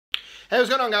Hey, what's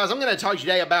going on, guys? I'm going to talk to you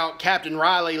today about Captain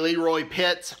Riley Leroy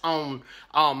Pitts on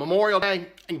Memorial Day.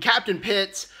 And Captain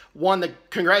Pitts won the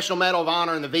Congressional Medal of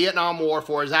Honor in the Vietnam War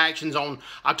for his actions on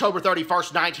October 31st,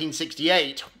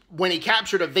 1968. When he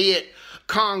captured a Viet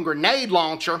Cong grenade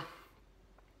launcher,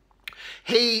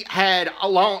 he had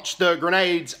launched the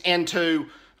grenades into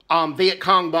Viet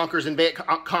Cong bunkers and Viet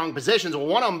Cong positions. Well,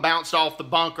 one of them bounced off the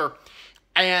bunker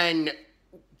and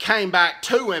came back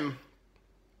to him.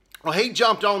 Well, he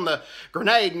jumped on the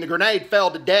grenade, and the grenade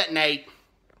failed to detonate,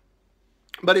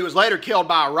 but he was later killed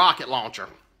by a rocket launcher.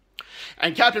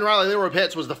 And Captain Riley Leroy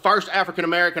Pitts was the first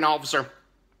African-American officer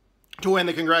to win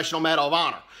the Congressional Medal of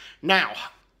Honor. Now,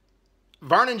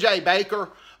 Vernon J. Baker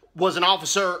was an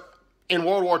officer in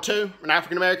World War II, an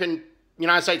African-American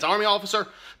United States Army officer,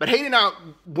 but he did not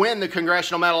win the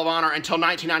Congressional Medal of Honor until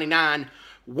 1999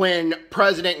 when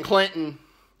President Clinton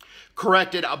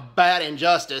corrected a bad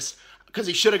injustice, because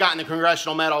he should have gotten the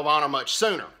Congressional Medal of Honor much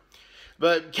sooner.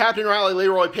 But Captain Riley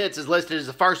Leroy Pitts is listed as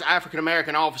the first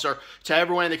African-American officer to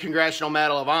ever win the Congressional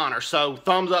Medal of Honor. So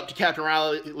thumbs up to Captain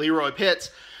Riley Leroy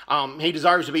Pitts. He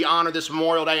deserves to be honored this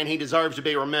Memorial Day, and he deserves to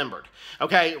be remembered.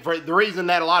 Okay, for the reason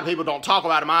that a lot of people don't talk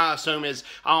about him, I assume, is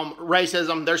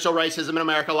racism. There's still racism in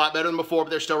America, a lot better than before, but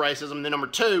there's still racism. And then number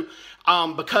two,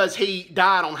 because he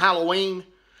died on Halloween,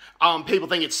 people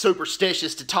think it's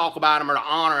superstitious to talk about him or to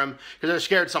honor him because they're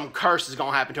scared some curse is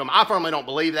going to happen to him. I firmly don't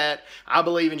believe that. I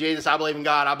believe in Jesus. I believe in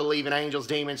God. I believe in angels,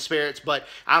 demons, spirits, but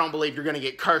I don't believe you're going to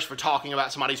get cursed for talking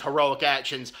about somebody's heroic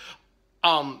actions,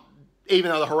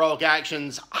 even though the heroic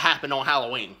actions happened on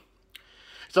Halloween.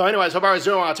 So anyways, hope everybody's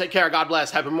doing well. Take care. God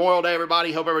bless. Happy Memorial Day,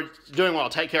 everybody. Hope everybody's doing well.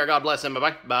 Take care. God bless them.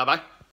 Bye-bye. Bye-bye.